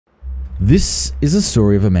This is a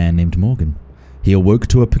story of a man named Morgan. He awoke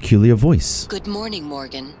to a peculiar voice. Good morning,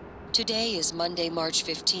 Morgan. Today is Monday, March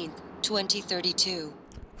 15th, 2032.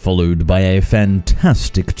 Followed by a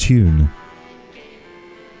fantastic tune.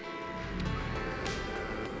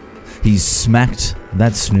 He smacked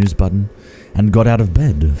that snooze button and got out of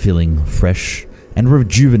bed, feeling fresh and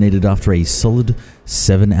rejuvenated after a solid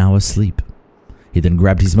 7-hour sleep. He then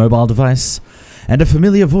grabbed his mobile device, and a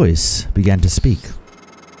familiar voice began to speak.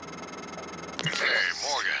 Hey,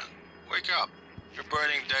 Morgan. Wake up. You're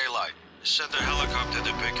burning daylight. Send a helicopter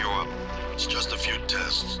to pick you up. It's just a few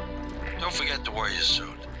tests. Don't forget to wear your suit.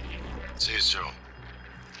 See you soon.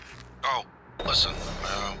 Oh, listen.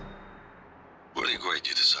 Really great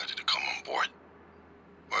you decided to come on board.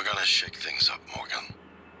 We're gonna shake things up, Morgan.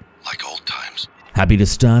 Like old times. Happy to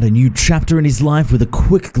start a new chapter in his life with a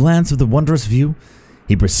quick glance of the wondrous view,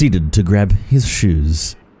 he proceeded to grab his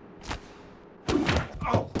shoes.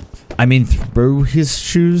 Throw his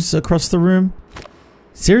shoes across the room?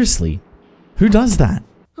 Seriously, who does that?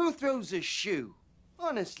 Who throws a shoe?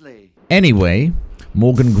 Honestly. Anyway,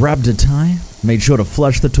 Morgan grabbed a tie, made sure to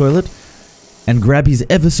flush the toilet, and grab his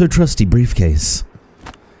ever-so-trusty briefcase.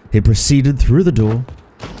 He proceeded through the door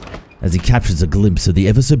as he captures a glimpse of the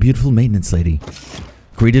ever-so-beautiful maintenance lady.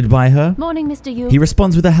 Greeted by her, Morning, Mr. Yu. He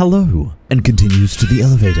responds with a hello and continues to the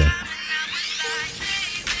elevator.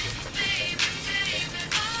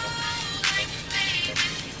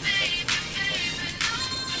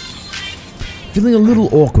 Feeling a little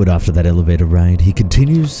awkward after that elevator ride, he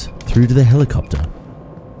continues through to the helicopter.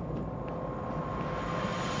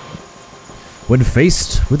 When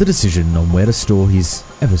faced with a decision on where to store his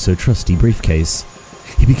ever-so-trusty briefcase,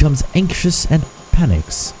 he becomes anxious and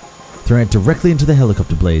panics, throwing it directly into the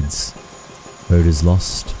helicopter blades. Road is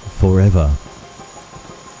lost forever.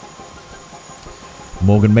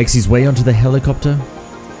 Morgan makes his way onto the helicopter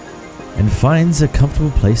and finds a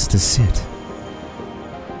comfortable place to sit.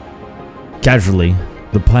 Casually,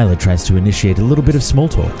 the pilot tries to initiate a little bit of small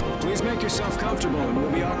talk. Please make yourself comfortable and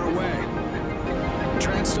we'll be on our way. The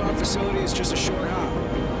Transtar facility is just a short hop.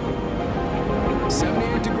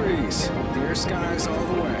 78 degrees, clear skies all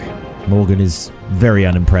the way. Morgan is very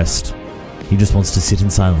unimpressed. He just wants to sit in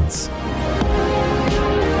silence.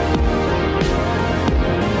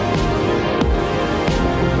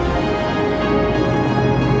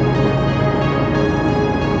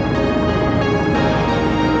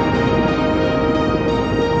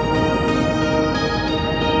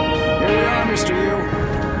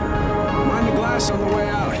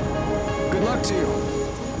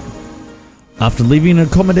 After leaving an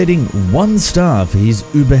accommodating 1 star for his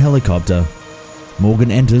Uber helicopter,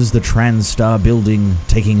 Morgan enters the TranStar building,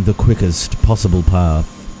 taking the quickest possible path.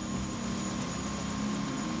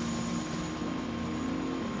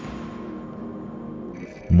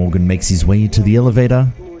 Morgan makes his way to the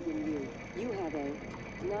elevator. Morgan, you have a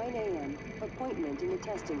 9 a.m. appointment in the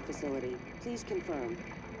testing facility. Please confirm.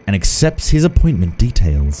 And accepts his appointment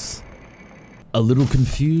details. A little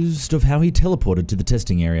confused of how he teleported to the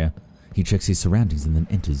testing area, he checks his surroundings and then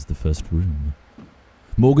enters the first room.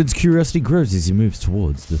 Morgan's curiosity grows as he moves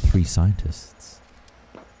towards the 3 scientists.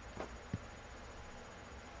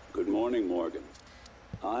 Good morning, Morgan.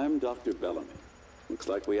 I'm Dr. Bellamy. Looks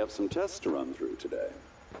like we have some tests to run through today.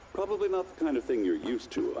 Probably not the kind of thing you're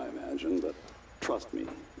used to, I imagine, but trust me,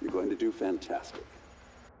 you're going to do fantastic.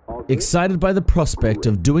 Excited by the prospect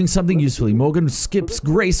of doing something usefully, Morgan skips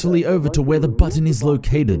gracefully over to where the button is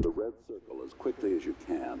located. The red circle as quickly as you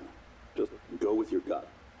can. Just go with your gut.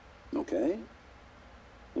 Okay?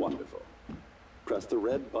 Wonderful. Press the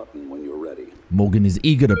red button when you're ready. Morgan is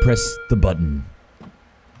eager to press the button.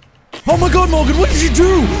 Oh my god, Morgan, what did you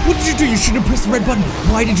do? What did you do? You shouldn't have pressed the red button.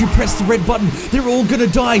 Why did you press the red button? They're all gonna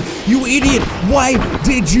die. You idiot. Why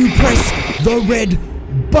did you press the red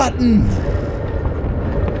button?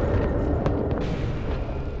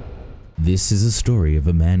 This is a story of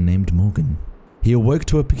a man named Morgan. He awoke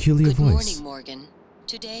to a peculiar voice. Good morning, Morgan.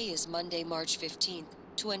 Today is Monday, March 15th,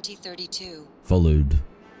 2032. Followed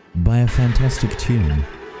by a fantastic tune.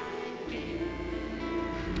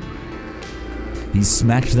 He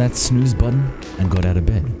smacked that snooze button and got out of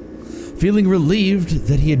bed, feeling relieved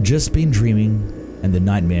that he had just been dreaming and the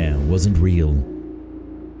nightmare wasn't real.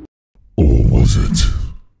 Or was it?